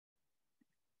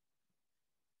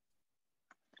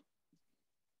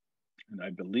And I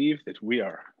believe that we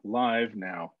are live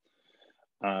now.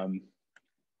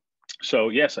 So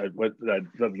yes, I'd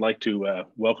like to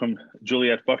welcome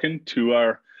Juliette Buchan to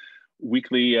our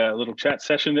weekly little chat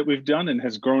session that we've done and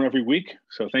has grown every week.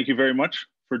 So thank you very much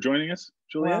for joining us,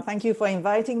 Juliette. Well, thank you for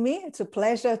inviting me. It's a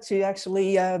pleasure to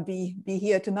actually be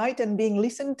here tonight and being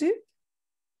listened to.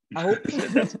 I hope.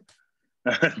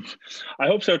 I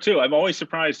hope so too. I'm always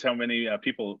surprised how many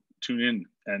people tune in,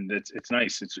 and it's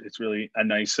nice. It's really a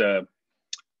nice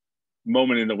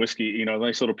moment in the whiskey, a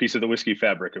nice little piece of the whiskey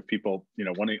fabric of people,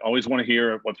 always want to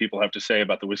hear what people have to say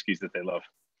about the whiskeys that they love.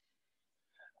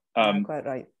 Quite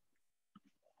right.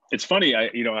 It's funny. I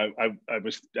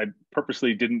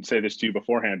purposely didn't say this to you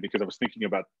beforehand because I was thinking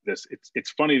about this.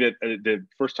 It's funny that the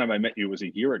first time I met you was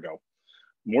a year ago,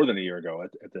 more than a year ago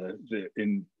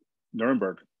in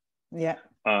Nuremberg. Yeah.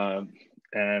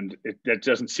 And that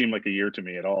doesn't seem like a year to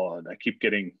me at all. And I keep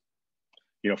getting,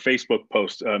 Facebook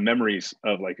posts, memories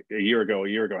of like a year ago. I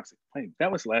was like, hey,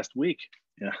 that was last week.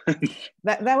 Yeah.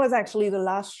 that was actually the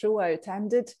last show I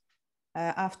attended.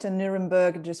 After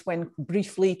Nuremberg, just went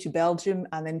briefly to Belgium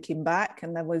and then came back,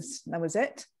 and that was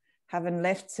it. Haven't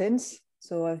left since.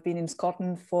 So I've been in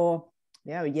Scotland for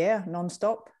a year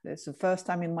non-stop. It's the first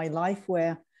time in my life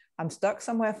where I'm stuck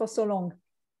somewhere for so long.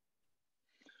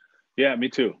 Yeah, me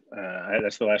too.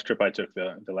 That's the last trip I took.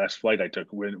 The last flight I took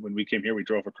when we came here, we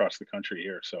drove across the country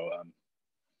here. So,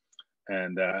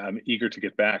 and I'm eager to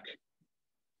get back.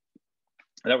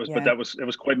 But that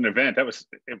was quite an event. I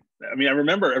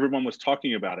remember everyone was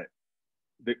talking about it.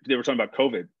 They were talking about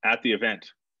COVID at the event.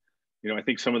 I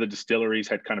think some of the distilleries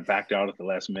had kind of backed out at the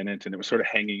last minute, and it was sort of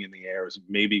hanging in the air. It was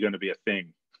maybe going to be a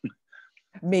thing.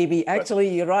 Maybe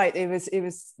actually, you're right. It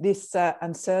was this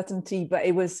uncertainty, but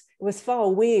it was far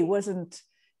away. It wasn't,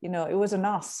 it wasn't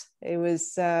us. It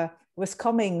was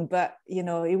coming, but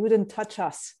it wouldn't touch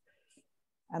us.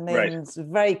 And then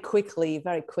very quickly,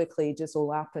 it just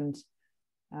all happened.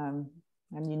 And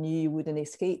you knew you wouldn't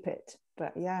escape it,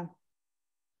 but yeah.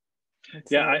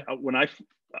 When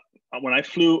I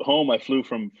flew home, I flew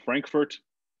from Frankfurt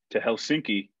to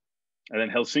Helsinki, and then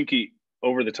Helsinki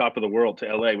over the top of the world to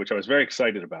LA, which I was very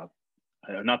excited about.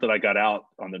 Not that I got out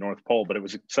on the North Pole, but it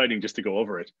was exciting just to go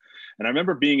over it. And I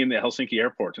remember being in the Helsinki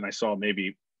airport, and I saw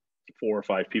maybe 4 or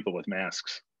 5 people with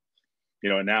masks.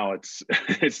 And now it's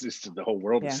just the whole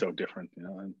world is so different.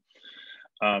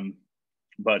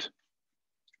 But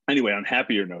anyway, on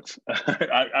happier notes,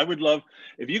 I would love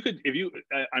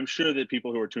I'm sure that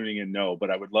people who are tuning in know, but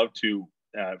I would love to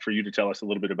for you to tell us a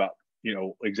little bit about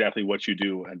exactly what you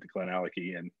do at the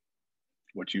GlenAllachie and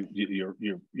what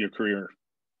your career.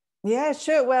 Yeah,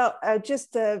 sure. Well,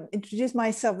 just introduce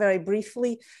myself very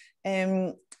briefly.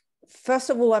 First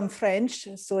of all, I'm French,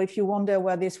 so if you wonder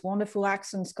where these wonderful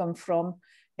accents come from,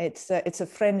 it's a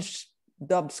French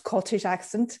dubbed Scottish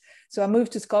accent. So I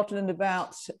moved to Scotland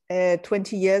about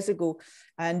 20 years ago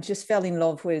and just fell in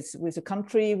love with the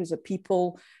country, with the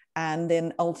people, and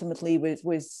then ultimately with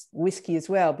whiskey as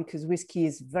well, because whiskey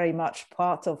is very much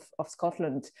part of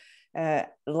Scotland.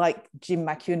 Like Jim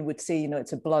McEwan would say,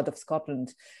 it's a blood of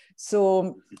Scotland.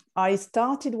 So I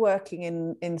started working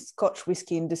in Scotch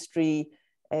whiskey industry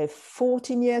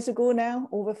 14 years ago now,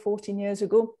 over 14 years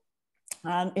ago,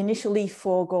 and initially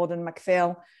for Gordon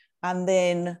MacPhail. And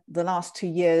then the last 2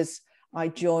 years, I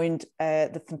joined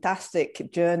the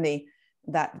fantastic journey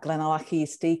that GlenAllachie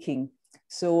is taking.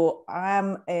 So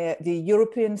I'm the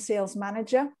European sales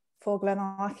manager for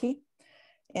GlenAllachie,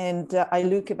 and I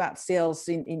look about sales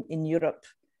in Europe.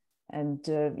 And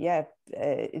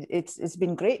it's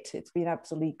been great. It's been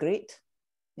absolutely great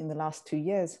in the last 2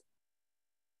 years.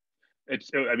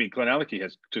 GlenAllachie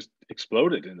has just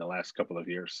exploded in the last couple of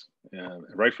years,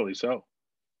 rightfully so.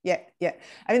 Yeah.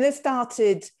 They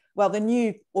started, the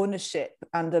new ownership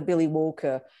under Billy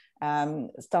Walker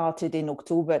started in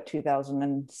October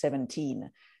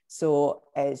 2017. So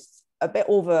it's a bit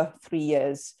over 3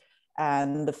 years.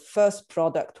 And the first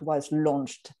product was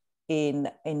launched in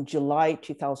July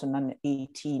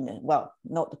 2018. Well,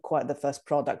 not quite the first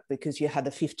product because you had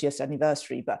the 50th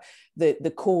anniversary, but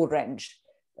the core range,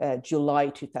 July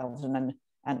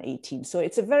 2018. So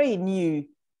it's a very new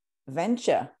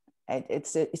venture.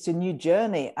 It's a new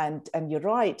journey, and you're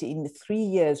right. In 3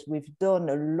 years, we've done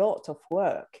a lot of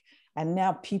work, and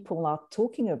now people are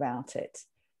talking about it.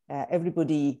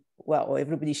 Everybody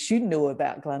should know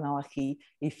about GlenAllachie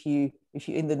if you're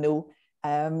in the know.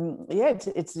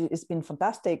 It's been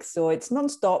fantastic. So it's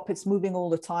non-stop. It's moving all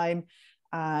the time,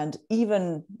 and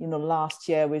even last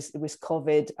year with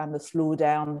COVID and the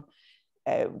slowdown,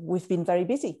 we've been very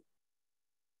busy.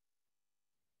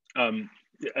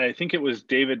 I think it was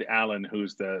David Allen,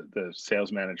 who's the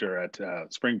sales manager at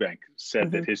Springbank,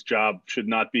 said that his job should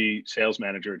not be sales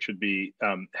manager. It should be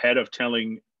head of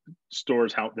telling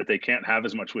stores how that they can't have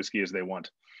as much whiskey as they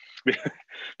want,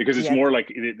 because it's more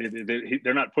like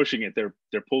they're not pushing it; they're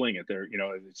pulling it. They're, you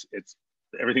know, it's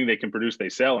everything they can produce, they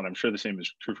sell, and I'm sure the same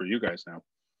is true for you guys now.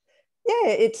 Yeah,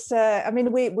 it's. I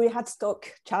mean, we had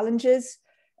stock challenges.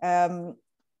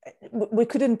 We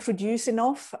couldn't produce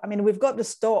enough. I mean, we've got the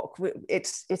stock.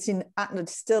 It's at the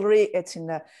distillery. It's in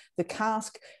the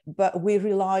cask, but we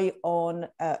rely on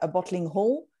a bottling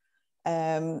hall,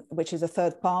 which is a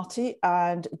third party.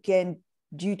 And again,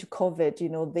 due to COVID, you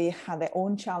know, they had their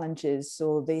own challenges,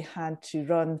 so they had to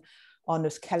run on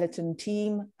a skeleton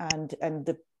team, and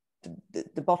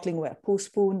the bottling were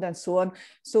postponed and so on.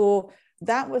 So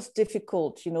that was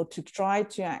difficult, you know, to try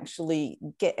to actually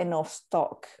get enough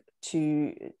stock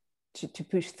to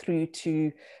push through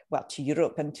to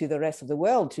Europe and to the rest of the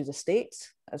world, to the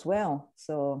States as well.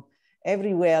 So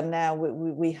everywhere now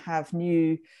we have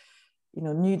new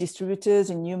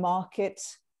distributors in new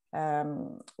markets.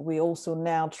 We also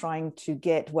now trying to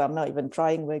get, well, not even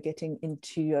trying, we're getting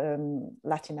into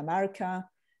Latin America,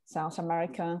 South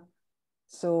America.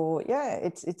 So yeah,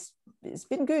 it's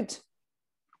been good.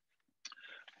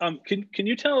 Can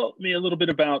you tell me a little bit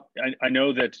about, I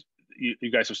know that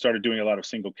you guys have started doing a lot of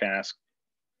single cask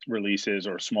releases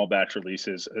or small batch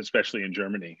releases, especially in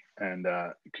Germany. And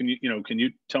can you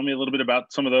tell me a little bit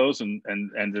about some of those and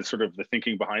the sort of the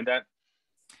thinking behind that?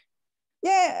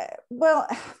 Yeah, well,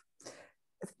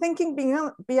 thinking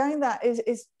behind that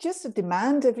is just a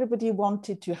demand. Everybody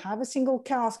wanted to have a single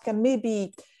cask, and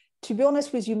maybe, to be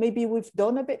honest with you, maybe we've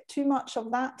done a bit too much of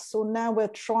that. So now we're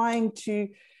trying to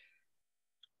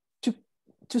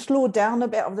slow down a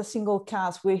bit of the single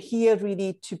cask. We're here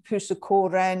really to push the core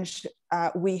range.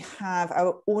 We have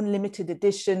our own limited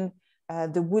edition,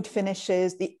 the wood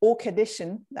finishes, the oak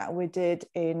edition that we did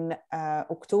in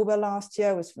October last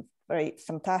year was very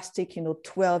fantastic,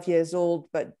 12 years old,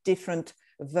 but different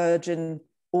virgin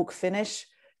oak finish.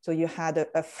 So you had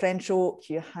a French oak,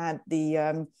 you had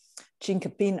the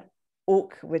Chinkapin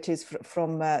oak, which is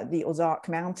from the Ozark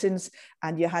Mountains,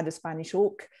 and you had a Spanish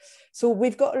oak. So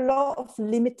we've got a lot of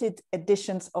limited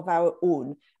editions of our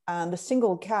own, and the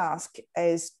single cask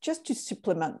is just to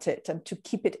supplement it and to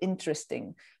keep it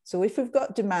interesting. So if we've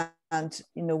got demand,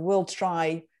 we'll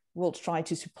try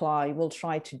to supply, we'll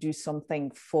try to do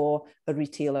something for a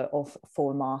retailer or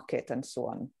for a market and so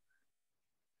on.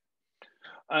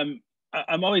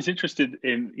 I'm always interested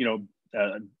in,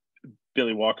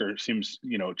 Billy Walker seems,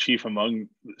 chief among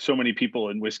so many people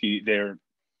in whiskey. They're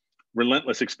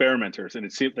relentless experimenters, and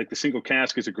it seems like the single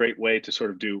cask is a great way to sort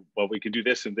of do, well, we can do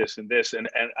this and this and this. And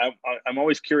I'm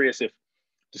always curious if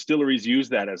distilleries use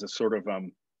that as a sort of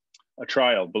a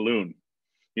trial balloon.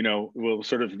 Will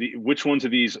sort of which ones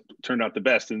of these turned out the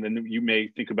best, and then you may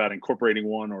think about incorporating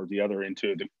one or the other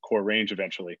into the core range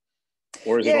eventually,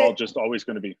 or is it all just always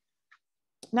going to be?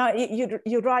 No,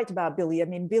 you're right about Billy. I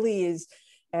mean, Billy is.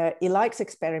 He likes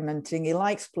experimenting. He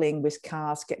likes playing with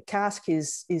cask. Cask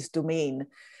is his domain.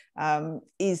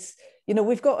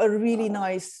 We've got a really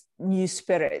nice new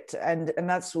spirit, and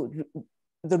that's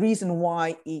the reason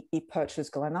why he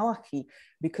purchased GlenAllachie,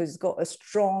 because it's got a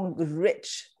strong,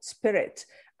 rich spirit,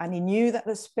 and he knew that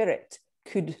the spirit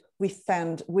could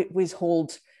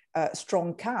withhold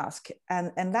strong cask,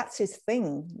 and that's his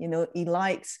thing. He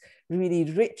likes really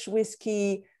rich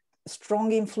whiskey,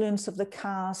 strong influence of the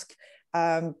cask.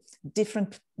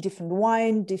 Different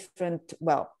wine,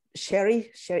 sherry.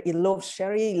 He loves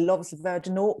sherry. He loves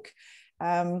virgin oak.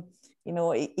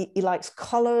 He likes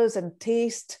colors and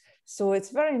taste. So it's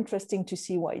very interesting to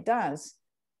see what he does.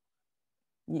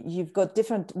 You've got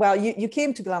different. Well, you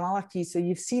came to GlenAllachie, so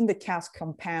you've seen the cask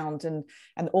compound and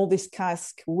all this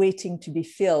cask waiting to be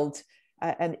filled.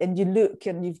 And you look,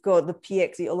 and you've got the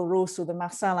PX, the Oloroso, the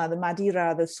Marsala, the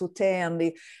Madeira, the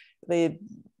Sauternes, the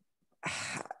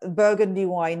Burgundy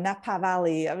wine, Napa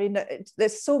Valley. I mean,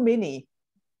 there's so many.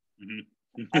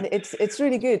 Mm-hmm. And it's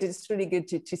really good. It's really good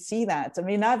to see that. I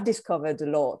mean, I've discovered a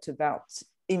lot about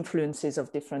influences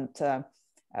of different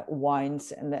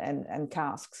wines and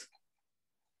casks.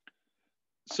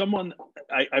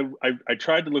 I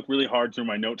tried to look really hard through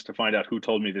my notes to find out who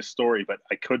told me this story, but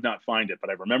I could not find it.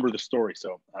 But I remember the story.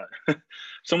 So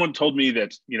someone told me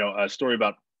that a story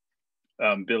about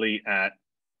Billy at,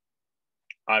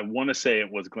 I want to say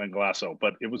it was Glenglassaugh,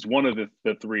 but it was one of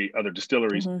the three other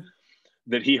distilleries, mm-hmm.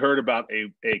 that he heard about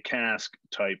a cask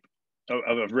type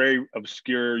of a very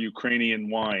obscure Ukrainian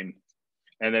wine.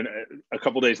 And then a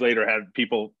couple of days later had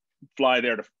people fly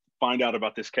there to find out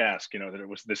about this cask, that it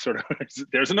was this sort of,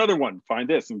 there's another one, find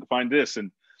this and find this.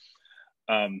 And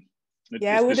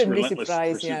Yeah, I wouldn't be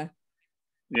surprised. Yeah.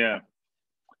 Yeah.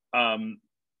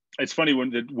 It's funny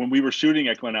when we were shooting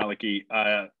at GlenAllachie,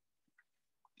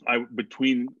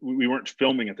 we weren't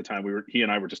filming at the time. He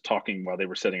and I were just talking while they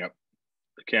were setting up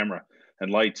the camera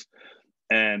and lights.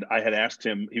 And I had asked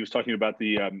him, he was talking about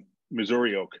the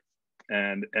Missouri oak,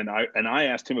 and I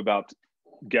asked him about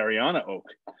Gariana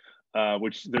oak,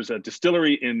 which there's a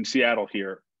distillery in Seattle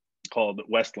here called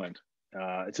Westland.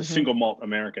 It's a single malt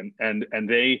American, and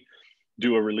they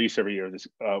do a release every year, this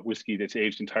whiskey that's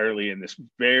aged entirely in this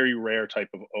very rare type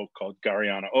of oak called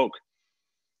Gariana oak.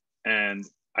 And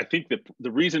I think that the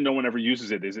reason no one ever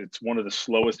uses it is it's one of the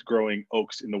slowest growing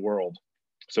oaks in the world.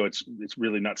 So it's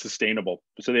really not sustainable.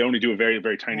 So they only do a very,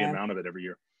 very tiny amount of it every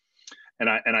year. And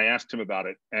I asked him about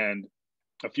it. And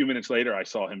a few minutes later, I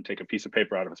saw him take a piece of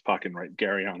paper out of his pocket and write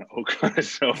Gariana oak.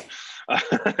 So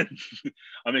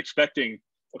I'm expecting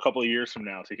a couple of years from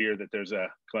now to hear that there's a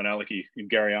GlenAllachie in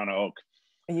Gariana oak.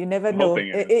 You never know.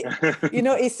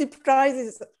 It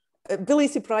surprises, Billy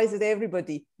surprises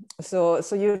everybody. So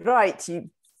you're right.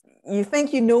 You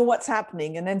think you know what's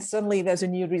happening, and then suddenly there's a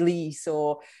new release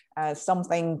or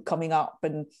something coming up.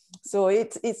 And so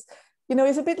it's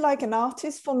a bit like an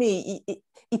artist for me.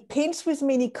 He paints with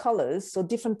many colors, so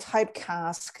different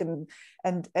typecast,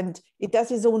 and it does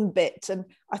his own bit. And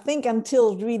I think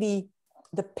until really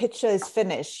the picture is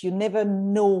finished, you never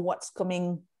know what's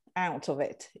coming out of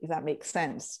it, if that makes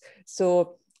sense.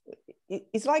 So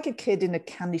it's like a kid in a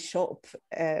candy shop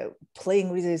playing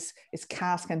with his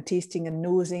cask and tasting and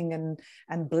nosing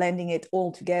and blending it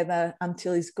all together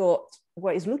until he's got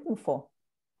what he's looking for.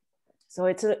 So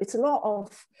it's a lot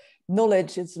of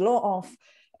knowledge, it's a lot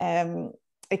of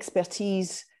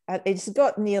expertise. It's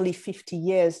got nearly 50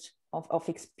 years of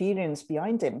experience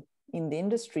behind him in the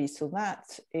industry. So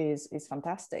that is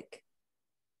fantastic.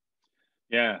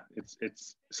 Yeah,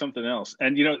 it's something else.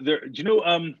 And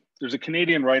there's a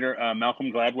Canadian writer,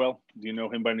 Malcolm Gladwell. Do you know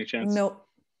him by any chance? No.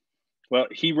 Well,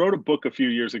 he wrote a book a few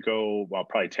years ago, well,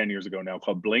 probably 10 years ago now,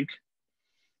 called Blink.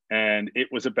 And it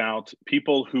was about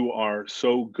people who are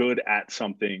so good at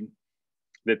something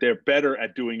that they're better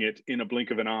at doing it in a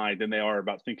blink of an eye than they are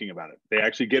about thinking about it. They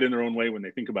actually get in their own way when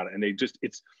they think about it. And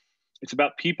it's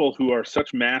about people who are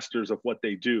such masters of what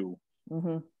they do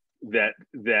that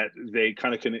they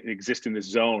kind of can exist in this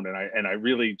zone. And I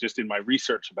really, just in my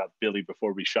research about Billy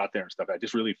before we shot there and stuff, I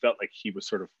just really felt like he was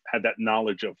sort of had that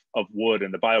knowledge of wood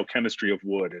and the biochemistry of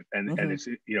wood and its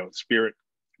spirit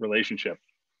relationship.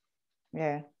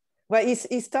 Yeah. Well,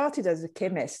 he started as a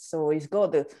chemist, so he's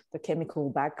got the chemical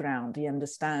background. He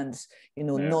understands,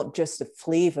 not just the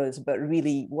flavors, but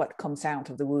really what comes out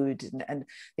of the wood and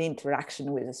the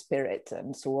interaction with the spirit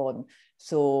and so on.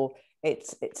 So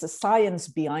it's a science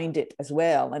behind it as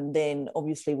well. And then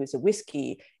obviously with the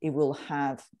whiskey, it will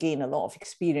gain a lot of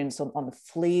experience on the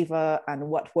flavor and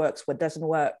what works, what doesn't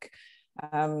work.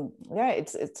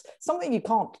 It's something you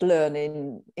can't learn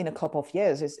in a couple of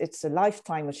years. It's a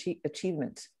lifetime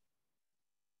achievement.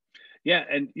 Yeah,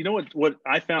 and you know what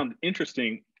I found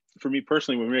interesting for me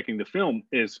personally when making the film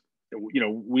is,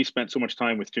 we spent so much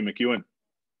time with Jim McEwen,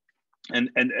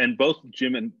 and both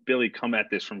Jim and Billy come at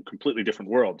this from completely different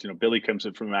worlds. Billy comes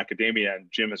in from academia, and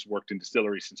Jim has worked in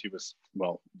distillery since he was,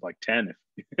 like 10,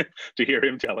 to hear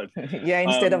him tell it. Yeah,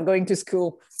 instead of going to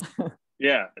school.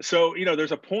 Yeah, so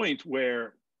there's a point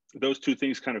where those two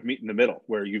things kind of meet in the middle,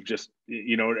 where you've just,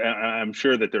 I'm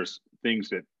sure that there's things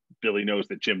that Billy knows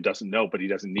that Jim doesn't know, but he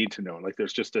doesn't need to know. Like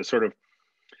there's just a sort of,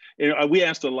 we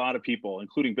asked a lot of people,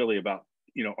 including Billy, about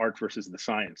art versus the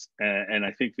science, and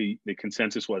I think the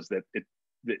consensus was that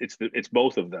it's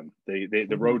both of them.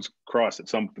 The roads cross at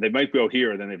some. They might go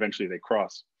here, and then eventually they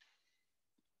cross.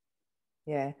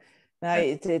 Yeah, no,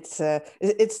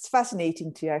 it's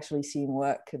fascinating to actually see him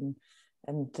work and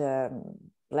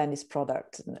blend his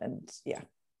product and yeah.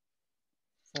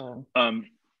 So.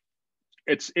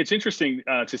 It's interesting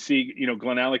to see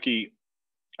GlenAllachie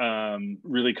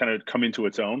really kind of come into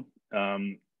its own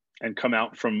and come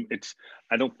out from its.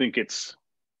 I don't think it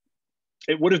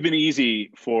would have been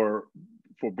easy for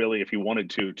Billy if he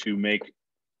wanted to make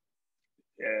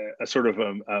a sort of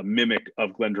a mimic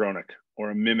of Glendronach or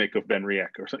a mimic of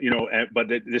Benriach or something, but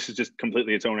this is just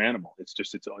completely its own animal. It's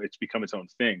just it's become its own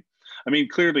thing. I mean,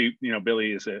 clearly,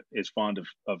 Billy is fond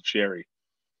of sherry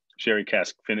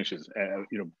cask finishes,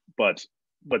 but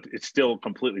it's still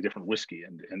completely different whiskey,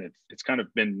 and it's kind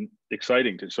of been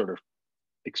exciting to sort of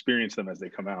experience them as they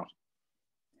come out.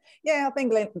 Yeah, I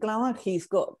think GlenAllachie's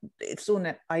got its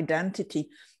own identity,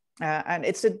 and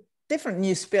it's a different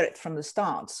new spirit from the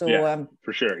start. So yeah,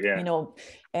 for sure, yeah.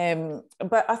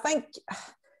 But I think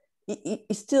he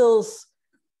still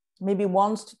maybe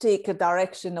wants to take a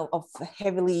direction of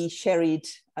heavily sherried,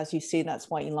 as you say, that's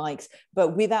what he likes,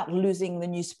 but without losing the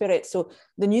new spirit. So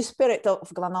the new spirit of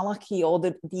GlenAllachie, or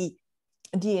the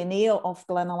DNA of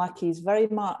GlenAllachie, is very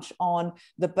much on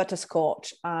the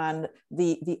butterscotch and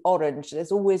the orange.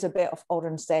 There's always a bit of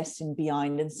orange zest in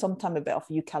behind, and sometimes a bit of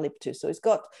eucalyptus. So it's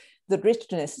got the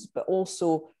richness, but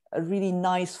also a really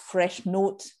nice fresh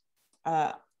note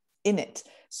in it.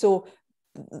 So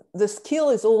the skill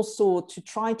is also to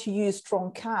try to use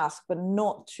strong cask, but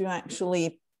not to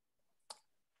actually,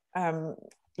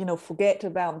 forget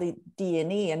about the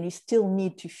DNA, and you still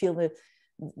need to feel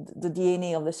the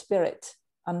DNA of the spirit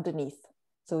underneath.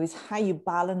 So it's how you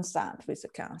balance that with the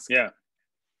cask. Yeah.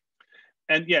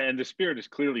 And the spirit is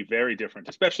clearly very different,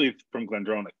 especially from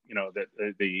GlenDronach. That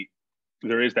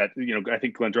there is that, I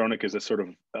think GlenDronach is a sort of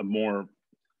a more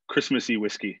Christmassy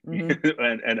whiskey.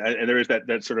 Mm-hmm. and there is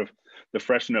that sort of the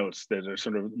fresh notes that are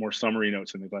sort of more summery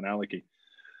notes in the GlenAllachie.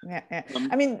 Yeah.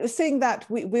 I mean, saying that,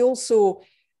 we also,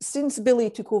 since Billy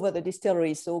took over the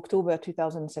distillery, so October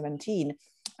 2017,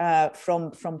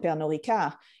 from Pernod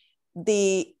Ricard,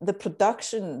 the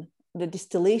production, the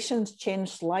distillations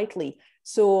changed slightly.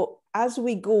 So as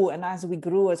we go and as we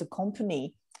grow as a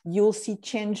company, you'll see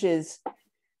changes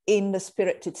in the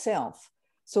spirit itself.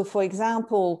 So for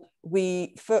example,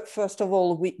 first of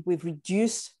all, we've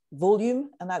reduced volume,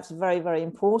 and that's very, very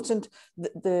important.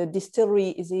 The distillery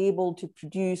is able to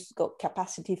produce, got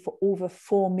capacity for over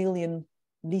 4 million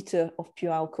litres of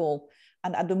pure alcohol.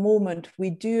 And at the moment, we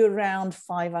do around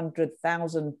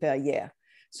 500,000 per year.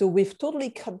 So we've totally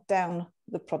cut down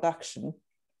the production,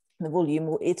 the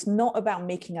volume. It's not about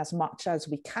making as much as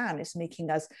we can, it's making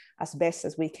as best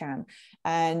as we can.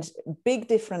 And big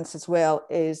difference as well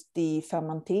is the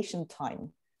fermentation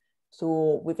time.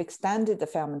 So we've extended the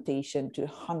fermentation to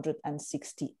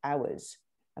 160 hours.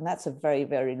 And that's a very,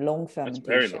 very long fermentation.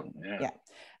 That's very long,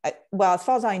 yeah. Well, as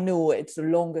far as I know, it's the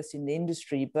longest in the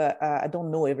industry, but I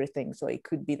don't know everything. So it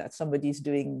could be that somebody's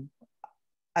doing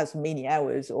as many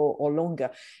hours or longer.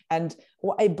 And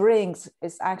what it brings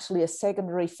is actually a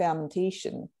secondary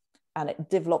fermentation, and it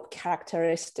develops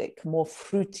characteristic, more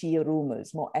fruity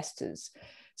aromas, more esters.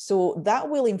 So that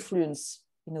will influence,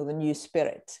 the new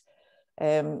spirit.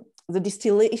 The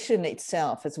distillation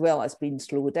itself as well has been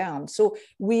slowed down. So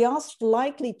we are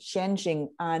slightly changing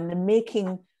and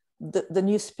making the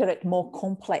new spirit more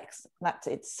complex than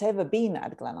it's ever been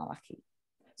at GlenAllachie.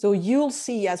 So you'll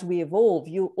see as we evolve,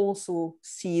 you'll also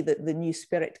see the new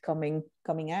spirit coming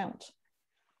out.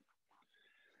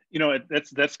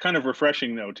 That's kind of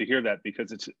refreshing though to hear that,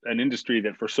 because it's an industry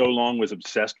that for so long was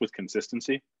obsessed with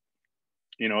consistency.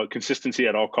 Consistency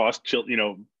at all costs.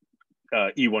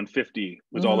 E150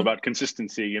 was all about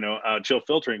consistency. Chill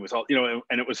filtering was all.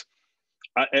 And it was.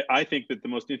 I think that the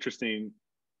most interesting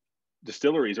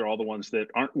distilleries are all the ones that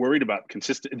aren't worried about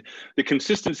the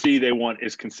consistency they want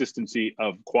is consistency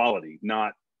of quality,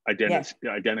 not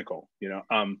identical.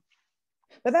 But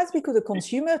that's because the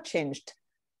consumer changed.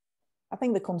 I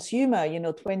think the consumer,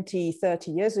 20,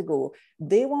 30 years ago,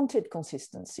 they wanted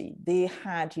consistency. They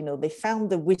had, they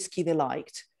found the whiskey they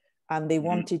liked, and they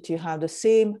wanted to have the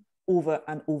same over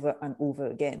and over and over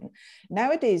again.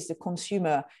 Nowadays, the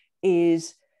consumer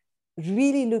is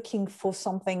really looking for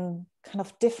something kind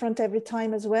of different every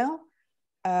time as well.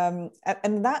 And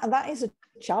that is a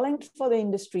challenge for the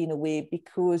industry in a way,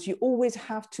 because you always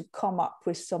have to come up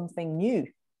with something new.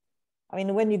 I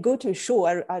mean, when you go to a show,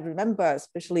 I remember,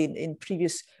 especially in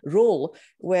previous role,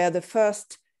 where the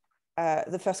first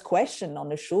question on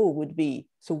the show would be,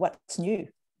 so what's new?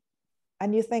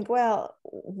 And you think, well,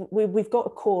 we've got a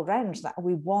core range that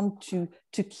we want to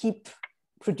keep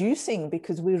producing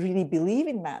because we really believe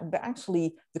in that. But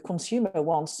actually, the consumer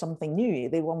wants something new.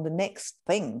 They want the next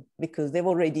thing because they've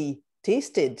already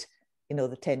tasted, the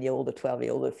 10-year-old, the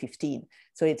 12-year-old, the 15.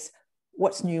 So it's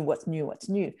what's new, what's new, what's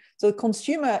new. So the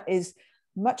consumer is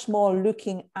much more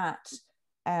looking at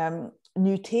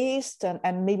new taste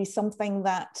and maybe something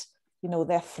that,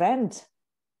 their friend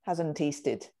hasn't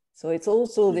tasted. So it's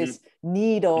also this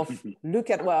need of look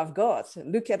at what I've got,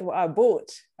 look at what I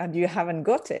bought, and you haven't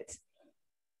got it.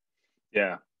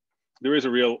 Yeah, there is a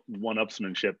real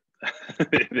one-upsmanship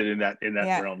in that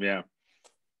realm. Yeah.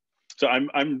 So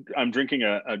I'm drinking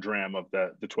a dram of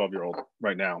the 12-year-old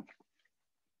right now.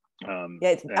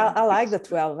 I like the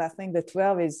 12. I think the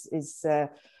 12 is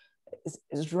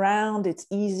round. It's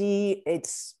easy.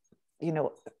 It's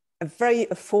a very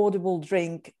affordable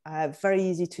drink, very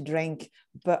easy to drink,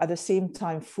 but at the same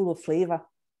time full of flavor.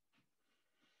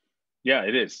 Yeah,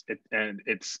 it is.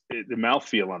 The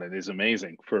mouthfeel on it is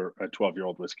amazing for a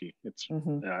 12-year-old whiskey. It's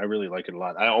I really like it a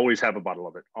lot. I always have a bottle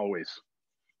of it, always.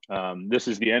 This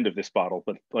is the end of this bottle,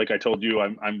 but like I told you,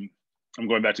 I'm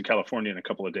going back to California in a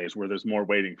couple of days where there's more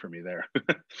waiting for me there.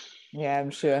 Yeah,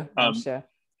 I'm sure. I'm sure.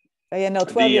 But yeah, no,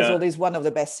 12 years old is one of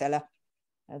the best seller.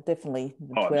 Definitely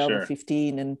 12 and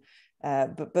 15. And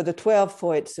but the 12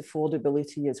 for its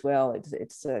affordability as well.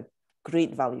 It's a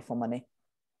great value for money.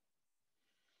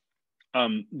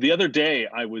 The other day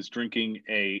I was drinking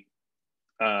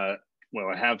well,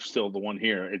 I have still the one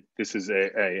here. This is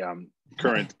a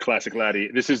current Classic Laddie.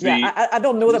 This is I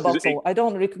don't know the bottle. I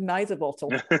don't recognize the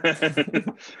bottle.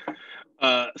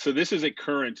 So this is a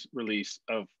current release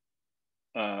of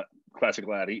Classic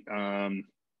Laddie.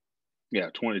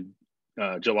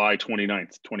 July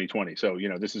 29th, 2020. So,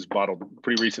 this is bottled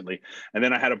pretty recently. And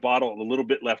then I had a little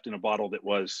bit left in a bottle that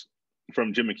was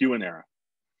from Jim McEwen era.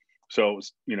 So it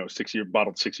was,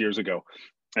 bottled 6 years ago.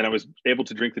 And I was able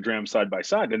to drink the Dram side by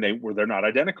side, and they're not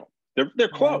identical. They're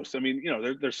close. I mean,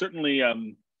 they're certainly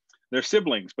they're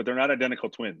siblings, but they're not identical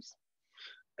twins.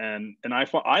 And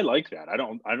I like that.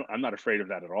 I'm not afraid of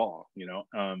that at all.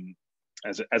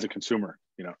 As a consumer.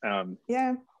 Yeah.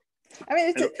 I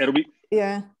mean, it'll be.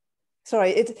 Yeah.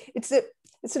 Sorry. It's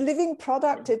a living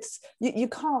product. It's you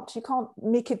can't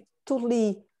make it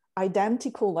totally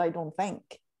identical, I don't think.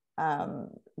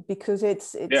 Because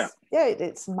it's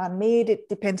man-made. It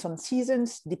depends on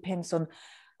seasons, depends on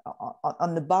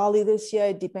the barley this year.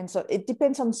 It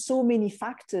depends on so many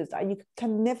factors that you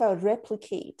can never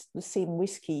replicate the same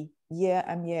whiskey year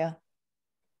and year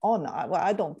on. Well,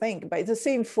 I don't think, but it's the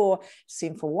same for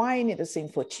wine. It's the same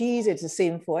for cheese. It's the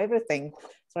same for everything.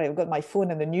 Sorry, I've got my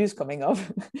phone and the news coming up.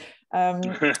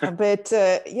 But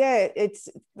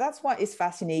that's what is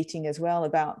fascinating as well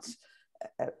about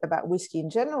whiskey in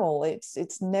general.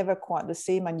 It's never quite the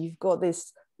same, and you've got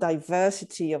this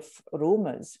diversity of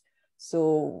aromas.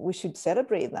 So we should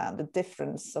celebrate that, the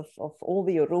difference of all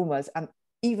the aromas, and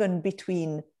even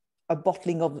between a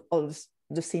bottling of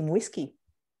the same whiskey.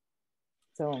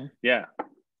 So yeah,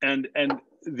 and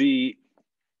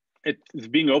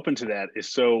being open to that is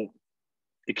so.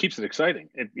 It keeps it exciting.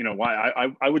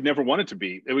 Why I would never want it to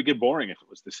be. It would get boring if it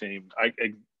was the same. I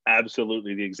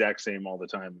absolutely the exact same all the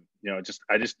time. It's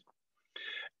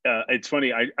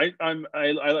funny. I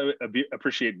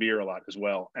appreciate beer a lot as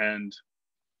well. And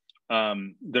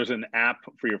there's an app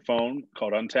for your phone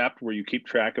called Untapped where you keep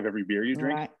track of every beer you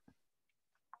drink. Right.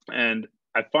 And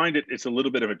I find it's a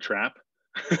little bit of a trap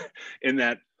in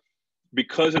that.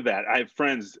 Because of that, I have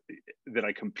friends that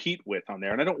I compete with on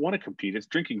there, and I don't want to compete. It's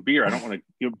drinking beer. I don't want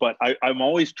to, but I'm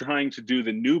always trying to do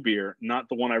the new beer, not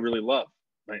the one I really love.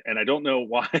 Right? And I don't know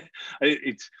why.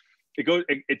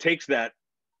 It takes that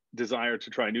desire to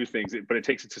try new things, but it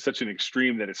takes it to such an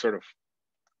extreme that it sort of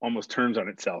almost turns on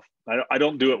itself. I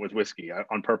don't do it with whiskey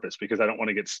on purpose because I don't want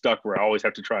to get stuck where I always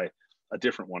have to try a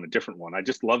different one. I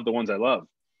just love the ones I love,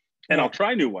 and I'll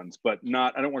try new ones, but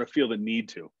I don't want to feel the need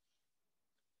to.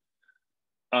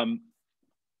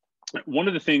 One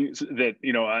of the things that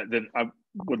that I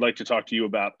would like to talk to you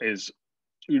about is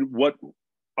what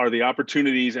are the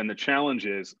opportunities and the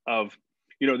challenges of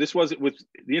this was with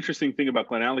the interesting thing about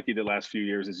GlenAllachie the last few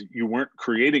years is you weren't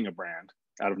creating a brand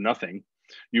out of nothing.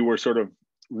 You were sort of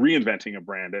reinventing a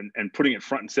brand and putting it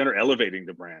front and center, elevating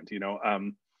the brand.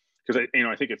 Because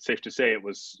I think it's safe to say it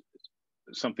was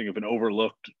something of an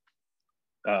overlooked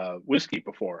whiskey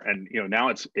before, and now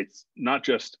it's not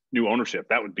just new ownership.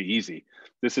 That would be easy.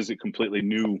 This is a completely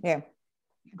new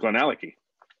GlenAllachie.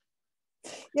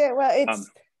 Yeah, well,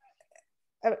 it's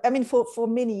I mean, for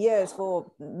many years,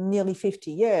 for nearly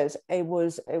 50 years, it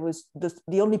was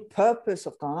the only purpose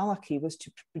of GlenAllachie was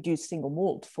to produce single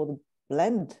malt for the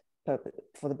blend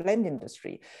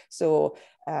industry. So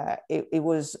it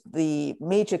was the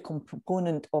major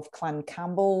component of Clan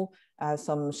Campbell,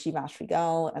 some Chivas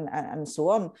Regal, and so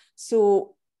on.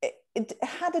 So it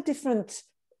had a different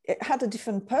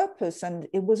purpose, and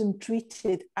it wasn't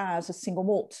treated as a single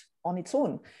malt on its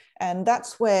own. And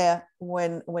that's where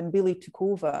when Billy took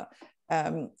over,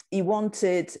 he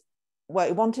wanted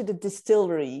a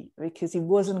distillery because he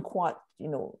wasn't quite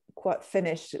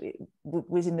finished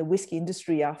within the whiskey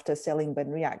industry after selling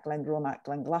Benriach, Glendronach,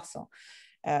 Glenglassaugh.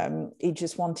 He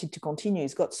just wanted to continue.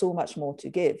 He's got so much more to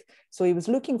give. So he was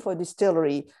looking for a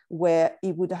distillery where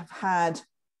he would have had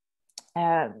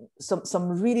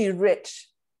some really rich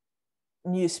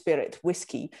new spirit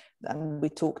whiskey, and we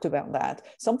talked about that.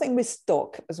 Something with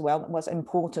stock as well was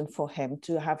important for him,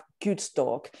 to have good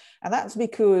stock. And that's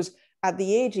because at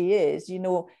the age he is,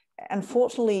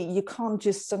 unfortunately, you can't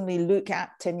just suddenly look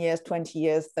at 10 years, 20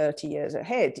 years, 30 years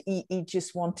ahead. He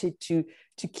just wanted to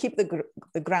keep the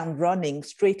ground running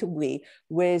straight away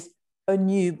with a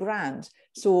new brand.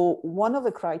 So one of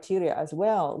the criteria as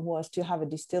well was to have a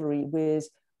distillery with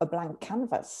a blank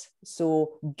canvas.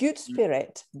 So good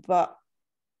spirit, but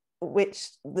which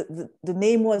the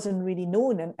name wasn't really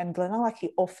known. And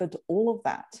GlenAllachie offered all of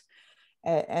that.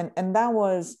 And that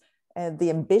was the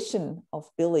ambition of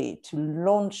Billy, to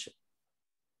launch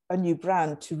a new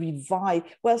brand, to revive.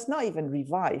 Well, it's not even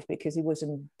revive because it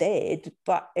wasn't dead,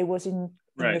 but it was in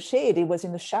the shade, it was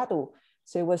in the shadow.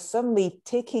 So it was suddenly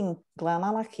taking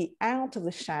GlenAllachie out of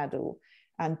the shadow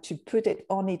and to put it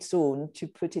on its own, to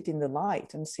put it in the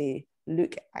light and say,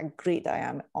 look how great I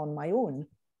am on my own.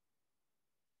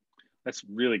 That's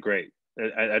really great.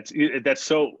 That's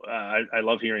so, I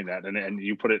love hearing that. And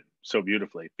you put it so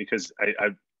beautifully, because I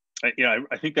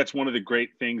think that's one of the great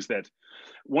things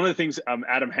one of the things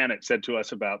Adam Hannett said to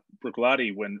us about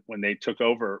Bruichladdich when they took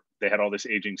over, they had all this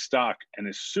aging stock. And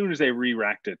as soon as they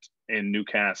re-racked it in new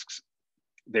casks,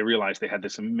 they realized they had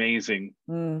this amazing,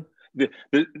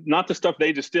 not the stuff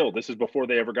they distilled. This is before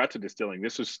they ever got to distilling.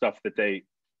 This was stuff that they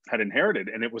had inherited,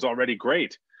 and it was already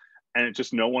great. And it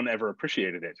just, no one ever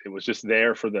appreciated it. It was just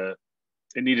there it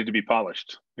needed to be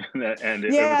polished. And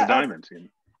it was a diamond.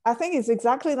 I think it's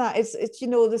exactly that. It's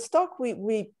the stock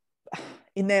we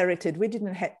inherited. We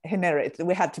didn't inherit it.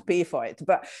 We had to pay for it.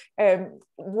 But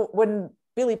when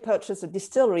Billy purchased a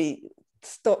distillery,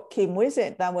 stock came with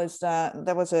it. That was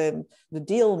the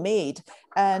deal made.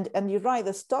 And you're right,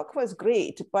 the stock was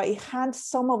great, but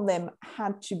some of them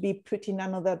had to be put in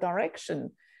another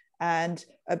direction. And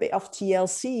a bit of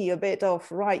TLC, a bit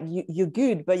of, right, you're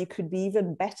good, but you could be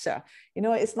even better.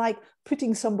 It's like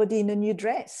putting somebody in a new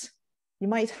dress. You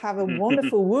might have a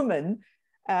wonderful woman,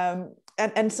 and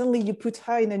suddenly you put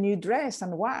her in a new dress,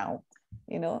 and wow,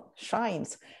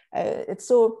 shines. It's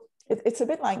a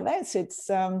bit like this. It's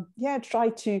try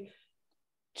to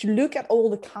look at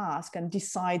all the casks and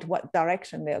decide what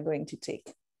direction they are going to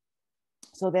take.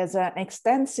 So there's an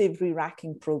extensive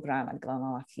re-racking program at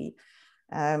GlenAllachie.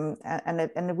 And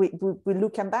we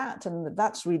look at that, and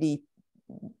that's really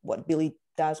what Billy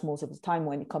does most of the time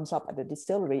when he comes up at the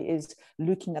distillery, is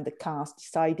looking at the cask,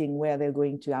 deciding where they're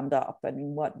going to end up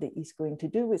and what he's going to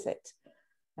do with it.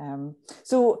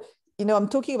 So I'm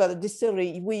talking about the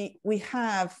distillery. We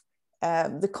have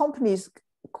the company is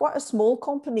quite a small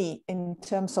company in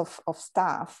terms of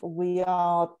staff. We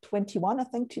are 21, I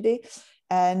think, today,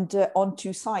 and on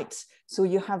 2 sites. So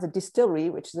you have the distillery,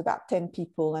 which is about 10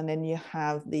 people, and then you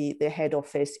have the head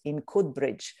office in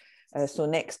Coatbridge, so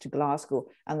next to Glasgow,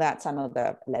 and that's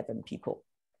another 11 people.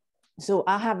 So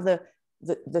I have the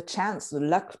chance,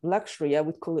 the luxury, I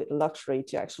would call it luxury,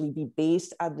 to actually be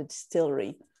based at the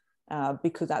distillery,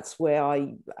 because that's where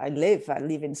I live. I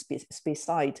live in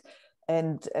Speyside.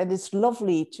 And it's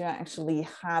lovely to actually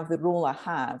have the role I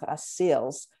have as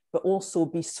sales, but also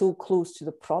be so close to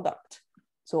the product.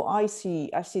 So I see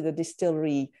the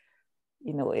distillery,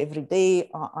 every day.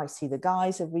 I see the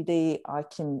guys every day. I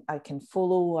can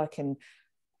follow. I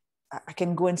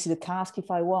can go and see the cask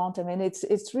if I want. I mean,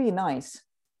 it's really nice.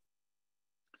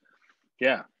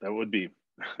 Yeah, that would be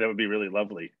really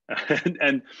lovely.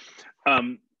 and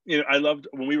I loved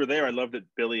when we were there. I loved that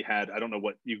Billy had, I don't know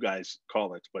what you guys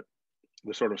call it, but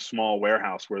the sort of small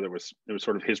warehouse where there was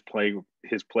sort of his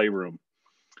playroom,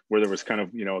 where there was kind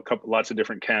of lots of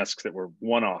different casks that were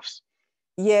one-offs.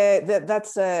 Yeah,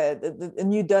 that's the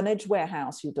new dunnage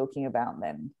warehouse you're talking about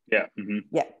then. Yeah. Mm-hmm.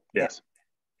 Yeah. Yes. Yeah.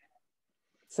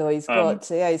 So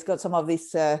he's got some of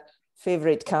this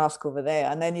favorite cask over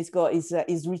there, and then he's got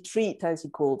his retreat, as he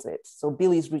calls it. So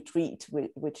Billy's retreat,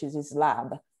 which is his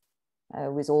lab,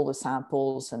 with all the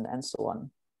samples and so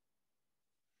on.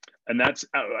 And that's,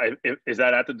 is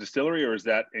that at the distillery, or is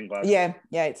that in Glasgow?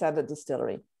 Yeah, it's at the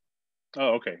distillery.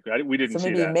 Oh, okay. We didn't see that. So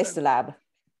maybe you missed the lab.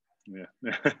 Yeah.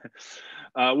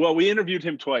 Well, we interviewed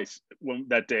him twice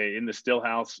that day, in the still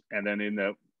house and then in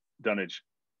the dunnage.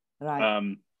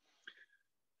 Right.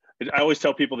 I always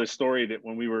tell people this story, that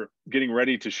when we were getting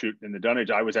ready to shoot in the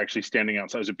dunnage, I was actually standing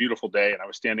outside. It was a beautiful day, and I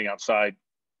was standing outside.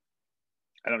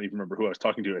 I don't even remember who I was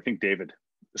talking to. I think David,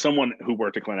 someone who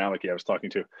worked at GlenAllachie I was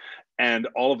talking to. And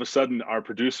all of a sudden, our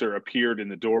producer appeared in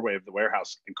the doorway of the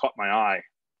warehouse and caught my eye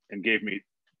and gave me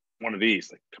one of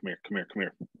these, like, come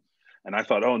here. And I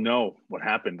thought, oh no, what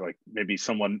happened? Like, maybe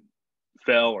someone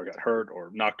fell or got hurt or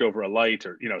knocked over a light,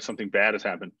 or something bad has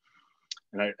happened.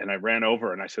 And I ran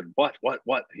over and I said, what?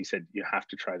 He said, you have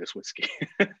to try this whiskey.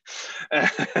 And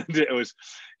it was,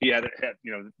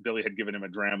 Billy had given him a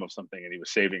dram of something, and he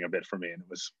was saving a bit for me. And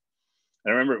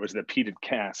I remember it was the peated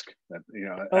cask that,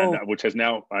 and which has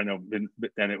now, I know, been,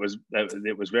 and it was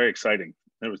very exciting.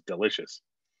 It was delicious.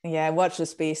 Yeah, watch the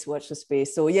space, watch the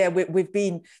space. So yeah, we've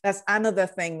been, that's another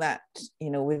thing that,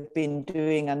 we've been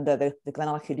doing under the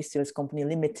GlenAllachie Distillery Company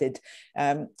Limited,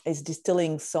 is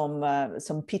distilling some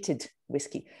peated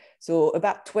whiskey. So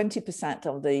about 20%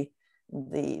 of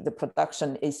the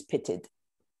production is pitted.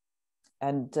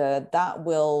 And that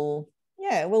will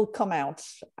come out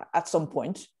at some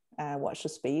point. Watch the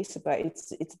space, but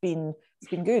it's been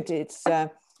good. It's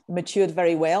matured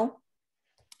very well.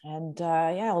 And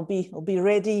I'll be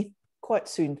ready quite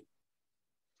soon.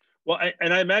 Well,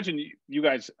 I imagine you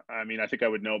guys, I mean, I think I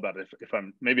would know about it if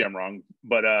maybe I'm wrong,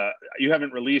 but you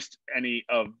haven't released any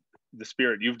of the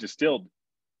spirit you've distilled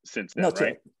since then, Not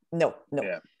right? Yet. No.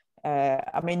 Yeah.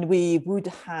 I mean, we would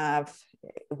have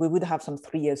some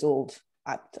 3 years old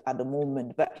at the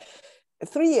moment, but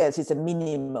 3 years is a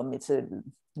minimum. It's a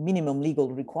minimum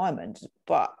legal requirement.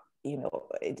 But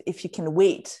if you can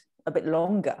wait a bit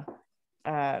longer,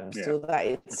 so that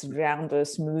it's rounder,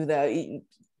 smoother,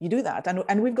 you do that.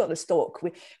 And we've got the stock.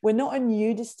 We're not a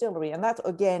new distillery, and that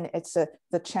again, it's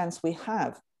the chance we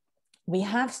have. We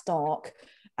have stock.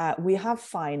 We have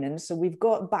finance, so we've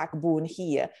got backbone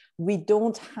here. We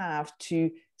don't have to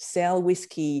sell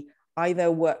whiskey,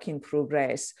 either work in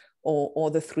progress or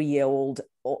the 3-year-old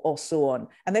or so on.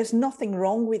 And there's nothing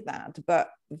wrong with that, but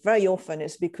very often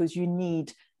it's because you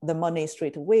need the money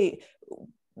straight away.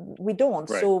 We don't,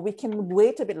 right. So we can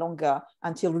wait a bit longer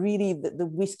until really the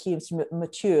whiskey is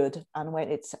matured and when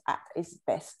it's at its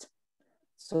best.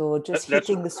 So just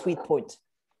hitting the sweet point.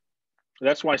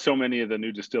 That's why so many of the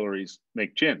new distilleries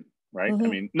make gin, right? Mm-hmm. I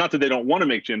mean, not that they don't want to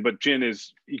make gin, but gin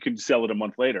is, you can sell it a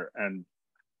month later and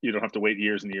you don't have to wait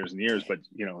years and years and years, but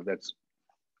that's.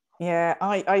 Yeah,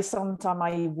 I sometimes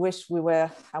I wish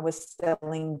I was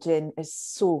selling gin. It's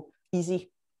so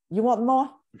easy. You want more?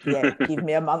 Yeah, give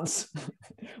me a month.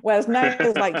 Whereas now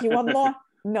it's like, you want more?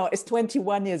 No, it's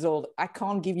 21 years old. I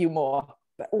can't give you more.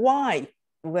 But why?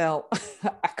 Well,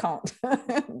 I can't.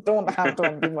 Don't have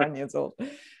 21 years old.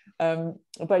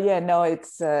 But yeah, no,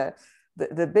 it's the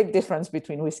big difference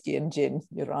between whiskey and gin.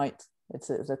 You're right. It's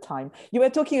a time. You were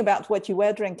talking about what you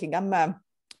were drinking.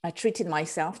 I treated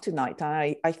myself tonight.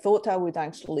 I thought I would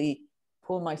actually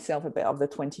pull myself a bit of the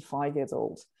 25 years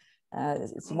old.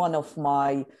 It's one of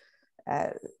my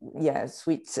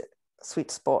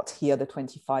sweet spot here, the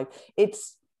 25.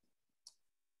 It's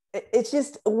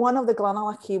just one of the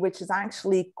GlenAllachie which is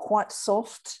actually quite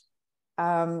soft,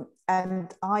 and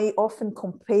I often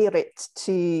compare it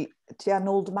to an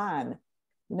old man.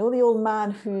 The old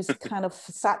man who's kind of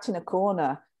sat in a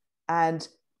corner, and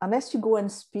unless you go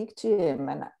and speak to him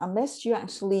and unless you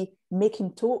actually make him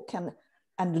talk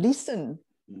and listen,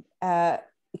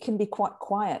 it can be quite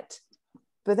quiet.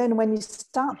 But then when you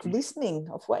start listening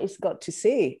of what he's got to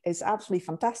say, it's absolutely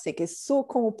fantastic. It's so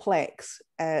complex.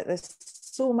 There's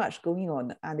so much going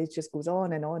on, and it just goes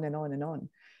on and on and on and on.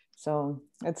 So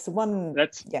it's one.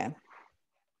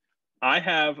 I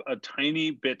have a tiny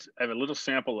bit. I have a little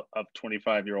sample of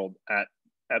 25-year-old at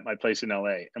my place in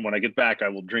LA, and when I get back, I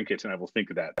will drink it and I will think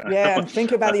of that. Yeah, and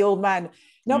think about the old man.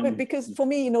 No, but because for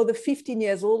me, the 15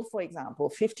 years old, for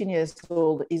example, 15 years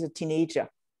old is a teenager.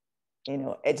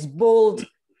 It's bold,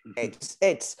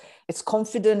 it's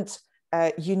confident.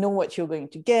 You know what you're going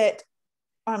to get.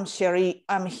 I'm Sherry,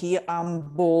 I'm here, I'm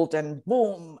bold, and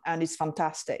boom, and it's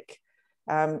fantastic.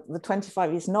 The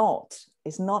 25 is not.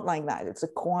 It's not like that. It's a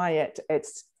quiet,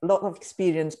 it's a lot of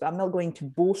experience, but I'm not going to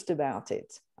boast about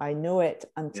it. I know it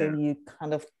until you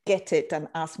kind of get it and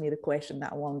ask me the question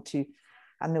that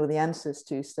I know the answers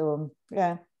to. So,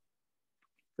 yeah.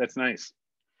 That's nice.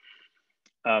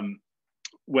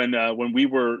 When we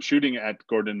were shooting at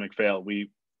Gordon MacPhail,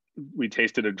 we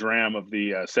tasted a dram of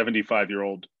the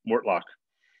 75-year-old Mortlach,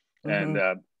 and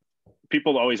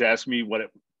people always ask me what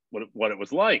it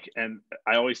was like, and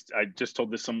I just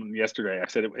told this someone yesterday. I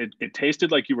said it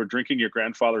tasted like you were drinking your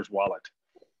grandfather's wallet.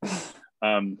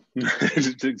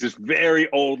 It's just very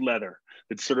old leather.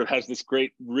 It sort of has this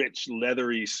great rich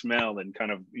leathery smell and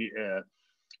kind of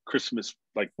Christmas,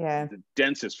 like the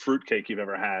densest fruitcake you've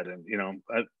ever had, and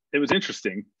it was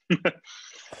interesting.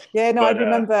 Yeah, no, but, I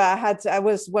remember I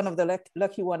was one of the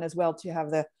lucky one as well to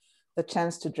have the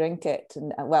chance to drink it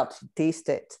and to taste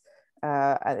it.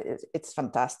 It's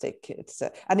fantastic. It's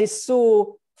and it's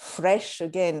so fresh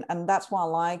again, and that's what I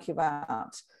like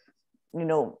about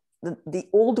the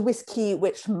old whiskey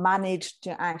which managed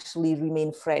to actually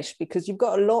remain fresh, because you've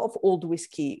got a lot of old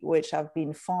whiskey which have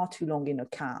been far too long in a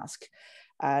cask,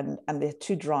 and they're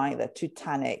too dry, they're too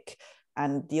tannic,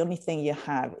 and the only thing you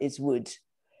have is wood.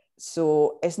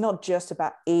 So it's not just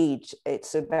about age,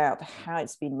 it's about how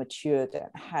it's been matured and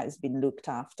how it's been looked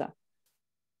after.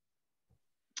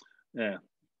 Yeah,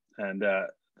 and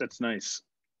That's nice.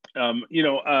 You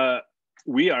know, I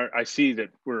see that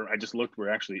I just looked, we're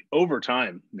actually over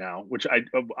time now, which I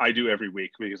do every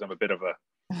week because I'm a bit of a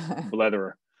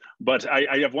bletherer. But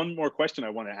I have one more question I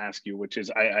want to ask you, which is,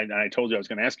 I told you I was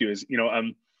going to ask you is, you know,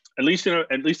 at least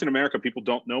in America, people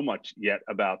don't know much yet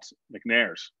about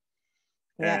McNair's.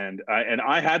 Yeah. And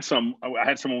I had some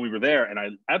when we were there, and I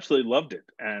absolutely loved it.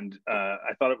 And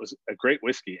I thought it was a great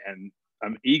whiskey, and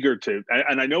I'm eager to,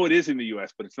 and I know it is in the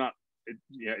US, but it's not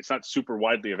super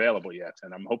widely available yet.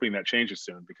 And I'm hoping that changes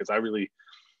soon, because I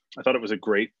thought it was a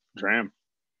great dram.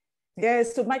 Yeah,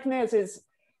 so McNair's is,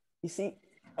 you see,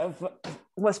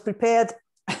 was prepared.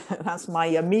 That's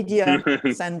my media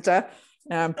center.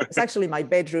 It's actually my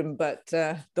bedroom, but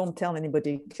don't tell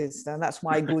anybody, because that's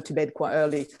why I go to bed quite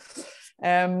early.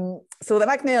 So the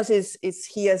McNair's is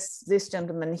here's this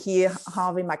gentleman here,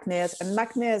 Harvey McNair's, and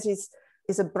McNair's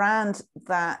is a brand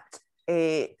that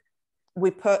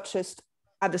we purchased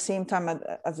at the same time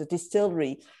as a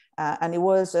distillery, and it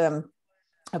was a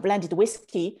blended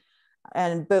whiskey,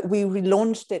 but we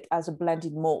relaunched it as a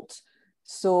blended malt.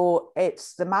 So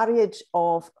it's the marriage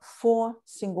of 4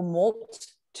 single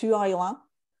malts, 2 Islay,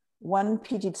 1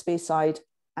 peated Speyside,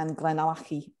 and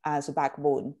GlenAllachie as a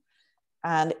backbone.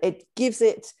 And it gives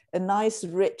it a nice,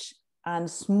 rich and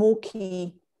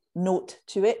smoky note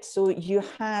to it. So you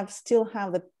still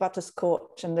have the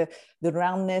butterscotch and the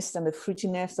roundness and the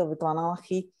fruitiness of the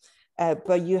GlenAllachie,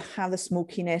 but you have the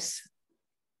smokiness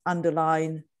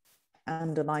underneath.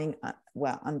 And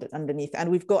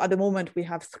we've got, at the moment, we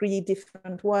have 3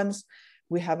 different ones.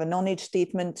 We have a non-age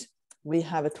statement, we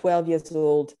have a 12 years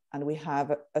old, and we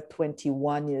have a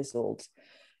 21 years old.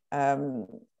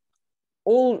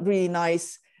 All really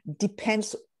nice.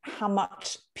 Depends how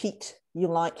much peat you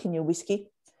like in your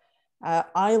whiskey.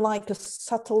 I like a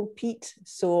subtle peat.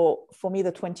 So for me,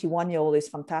 the 21-year-old is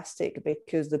fantastic,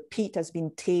 because the peat has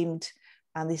been tamed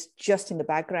and is just in the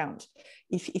background.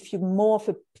 If you're more of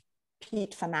a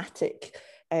peat fanatic,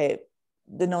 the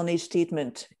non-age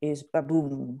statement is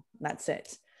baboom, that's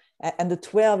it. And the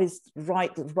 12 is the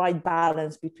right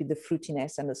balance between the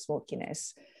fruitiness and the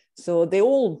smokiness. So they're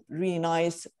all really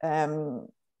nice. Won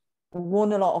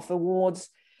a lot of awards,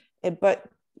 but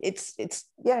it's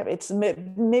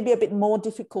maybe a bit more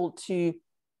difficult to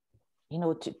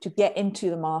get into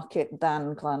the market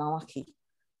than GlenAllachie.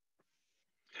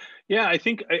 Yeah, I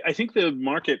think the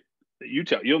market,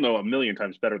 you'll know a million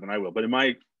times better than I will, but in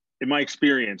my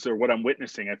experience, or what I'm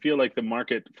witnessing, I feel like the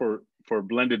market for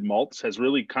blended malts has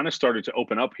really kind of started to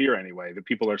open up here anyway. That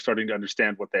people are starting to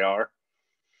understand what they are.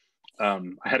 I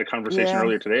had a conversation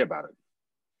earlier today about it.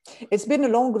 It's been a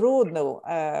long road, though.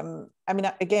 I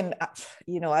mean, again,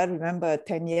 I remember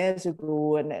 10 years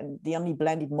ago, and the only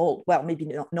blended malt, well, maybe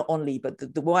not only, but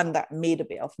the one that made a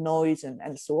bit of noise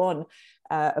and so on,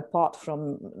 apart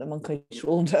from the Monkey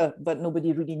Shoulder, but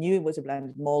nobody really knew it was a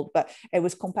blended malt, but it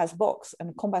was Compass Box.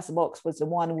 And Compass Box was the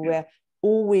one we were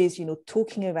always,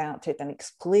 talking about it and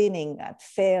explaining at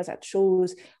fairs, at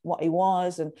shows, what it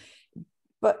was.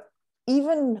 But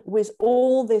even with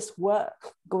all this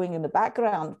work going in the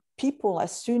background, people,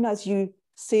 as soon as you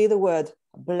say the word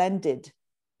blended,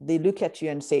 they look at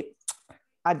you and say,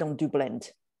 I don't do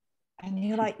blend. And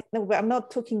you're like, no, but I'm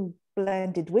not talking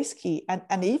blended whiskey.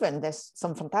 And even there's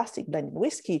some fantastic blended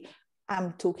whiskey.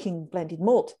 I'm talking blended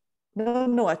malt.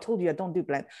 No, I told you I don't do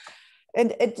blend.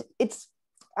 And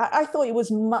I thought it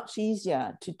was much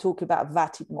easier to talk about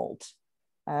vatted malt.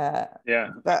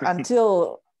 But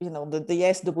until the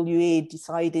SWA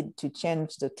decided to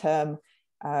change the term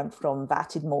from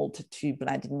vatted malt to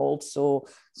blended malt. So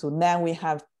now we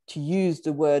have to use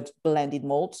the word blended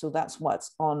malt. So that's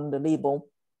what's on the label.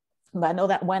 But I know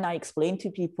that when I explain to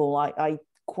people, I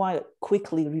quite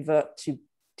quickly revert to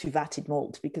vatted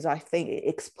malt, because I think it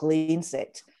explains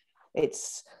it.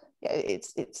 It's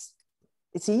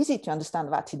easy to understand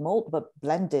vatted malt, but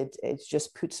blended, it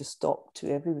just puts a stop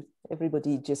to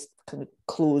everybody just kind of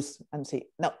close and say,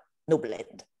 no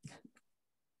blend.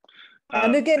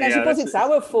 And again, I suppose it's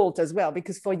our fault as well,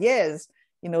 because for years,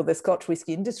 the Scotch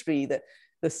whisky industry,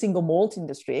 the single malt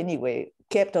industry anyway,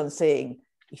 kept on saying,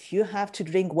 if you have to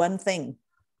drink one thing,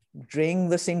 drink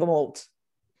the single malt.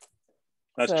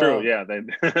 That's true, yeah.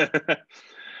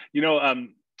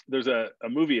 There's a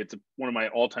movie, it's one of my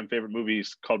all-time favorite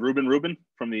movies, called Reuben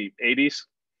from the 80s,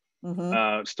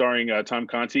 starring Tom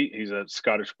Conti. He's a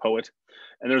Scottish poet.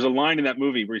 And there's a line in that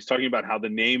movie where he's talking about how the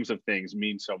names of things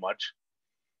mean so much.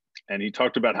 And he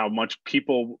talked about how much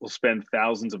people will spend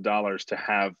thousands of dollars to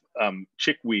have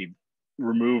chickweed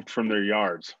removed from their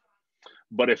yards.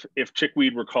 But if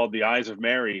chickweed were called the Eyes of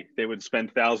Mary, they would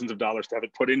spend thousands of dollars to have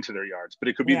it put into their yards. But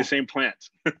it could be the same plant.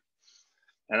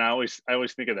 And I always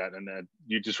think of that, and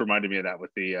you just reminded me of that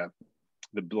with the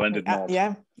blended malt.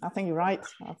 Yeah, I think you're right.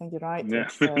 Yeah.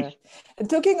 And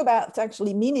talking about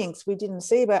actually meanings, we didn't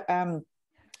say, but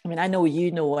I mean, I know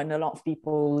you know, and a lot of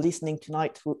people listening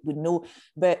tonight would know,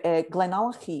 but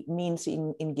GlenAllachie means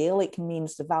in Gaelic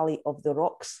means the Valley of the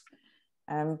Rocks.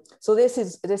 So this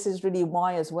is really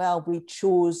why as well we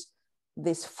chose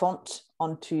this font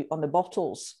on the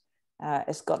bottles.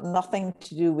 It's got nothing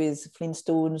to do with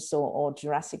Flintstones or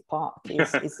Jurassic Park.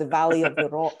 It's the Valley of the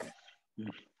Rock.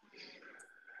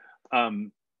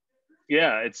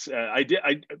 Yeah, it's I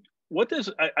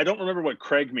don't remember what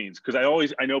Craig means, because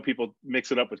I know people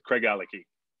mix it up with Craigallachie.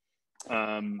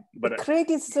 But Craig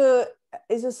is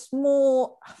a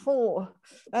small. Oh,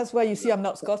 that's where you see I'm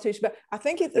not Scottish, but I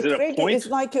think Craig is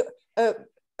like a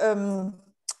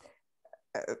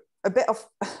bit of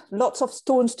lots of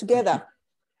stones together.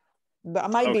 But I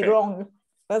might be wrong.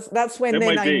 That's when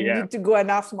then I need to go and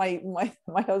ask my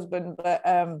husband. But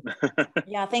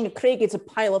yeah, I think Craig is a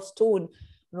pile of stone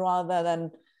rather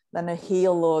than a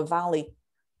hill or a valley.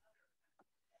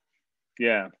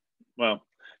 Yeah, well,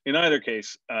 in either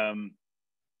case,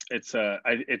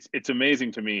 it's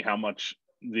amazing to me how much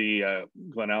the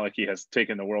GlenAllachie has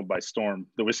taken the world by storm,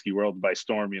 the whiskey world by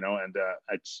storm. You know, and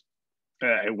it's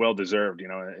well deserved. You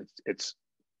know, it's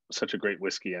such a great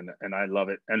whiskey, and I love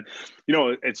it. And you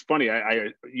know, it's funny.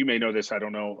 You may know this. I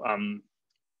don't know,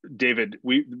 David.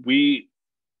 We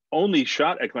only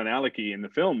shot at GlenAllachie in the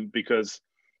film because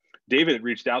David had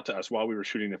reached out to us while we were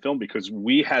shooting the film, because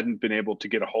we hadn't been able to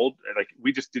get a hold. Like,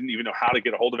 we just didn't even know how to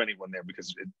get a hold of anyone there,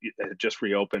 because it had just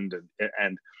reopened,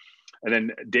 and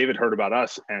then David heard about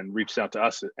us and reached out to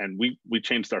us, and we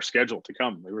changed our schedule to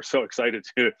come. We were so excited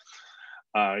to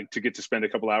get to spend a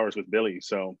couple hours with Billy.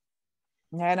 So.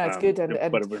 Yeah, no, it's good,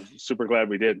 but we're super glad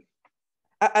we did.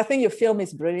 I think your film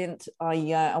is brilliant.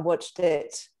 I watched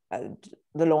it at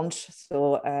the launch,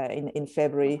 so in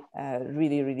February.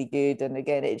 Really, really good, and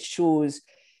again, it shows,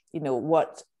 you know,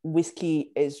 what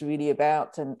whiskey is really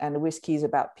about, and whiskey is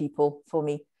about people for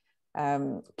me.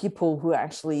 People who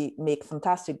actually make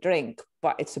fantastic drink,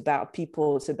 but it's about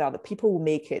people. It's about the people who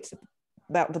make it. It's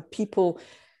about the people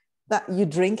that you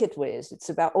drink it with. It's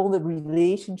about all the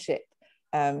relationship.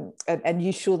 And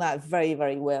you show that very,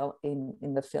 very well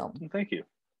in the film. Thank you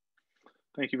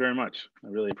very much. I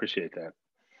really appreciate that.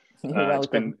 You're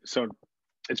welcome.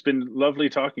 It's been lovely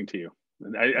talking to you.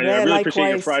 I really appreciate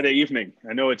your Friday evening.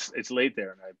 I know it's late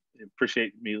there, and I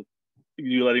appreciate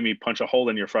you letting me punch a hole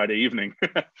in your Friday evening.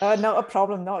 Not a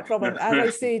problem. As I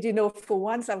said, you know, for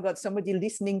once I've got somebody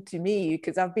listening to me,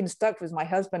 because I've been stuck with my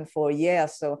husband for a year.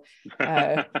 So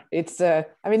it's, I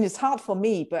mean, it's hard for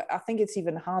me, but I think it's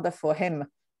even harder for him,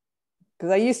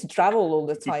 because I used to travel all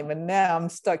the time, and now I'm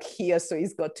stuck here. So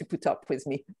he's got to put up with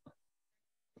me.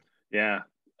 Yeah.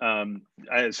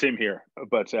 Same here.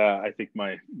 But I think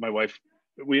my wife,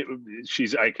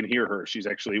 I can hear her. She's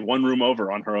actually one room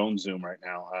over on her own Zoom right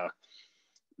now.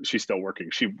 She's still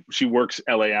working. She works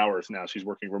LA hours now. She's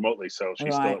working remotely, so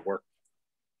she's still at work.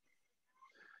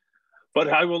 But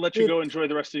I will let you go enjoy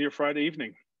the rest of your Friday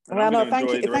evening. Well, no,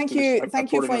 thank you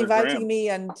for inviting me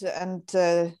and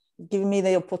giving me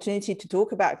the opportunity to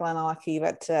talk about GlenAllachie.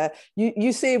 But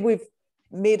you say we've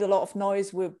made a lot of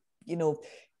noise. We're, you know,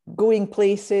 going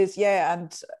places. Yeah,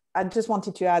 and I just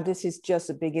wanted to add, this is just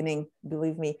a beginning.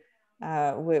 Believe me,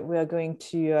 we're going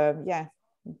to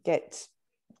get.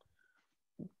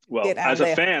 Well, as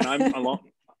a fan,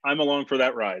 I'm along for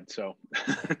that ride. So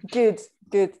good.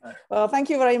 Well, thank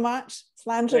you very much.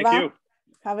 Slán. Thank you.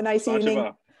 Have a nice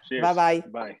evening. Bye-bye.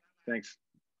 Bye. Thanks.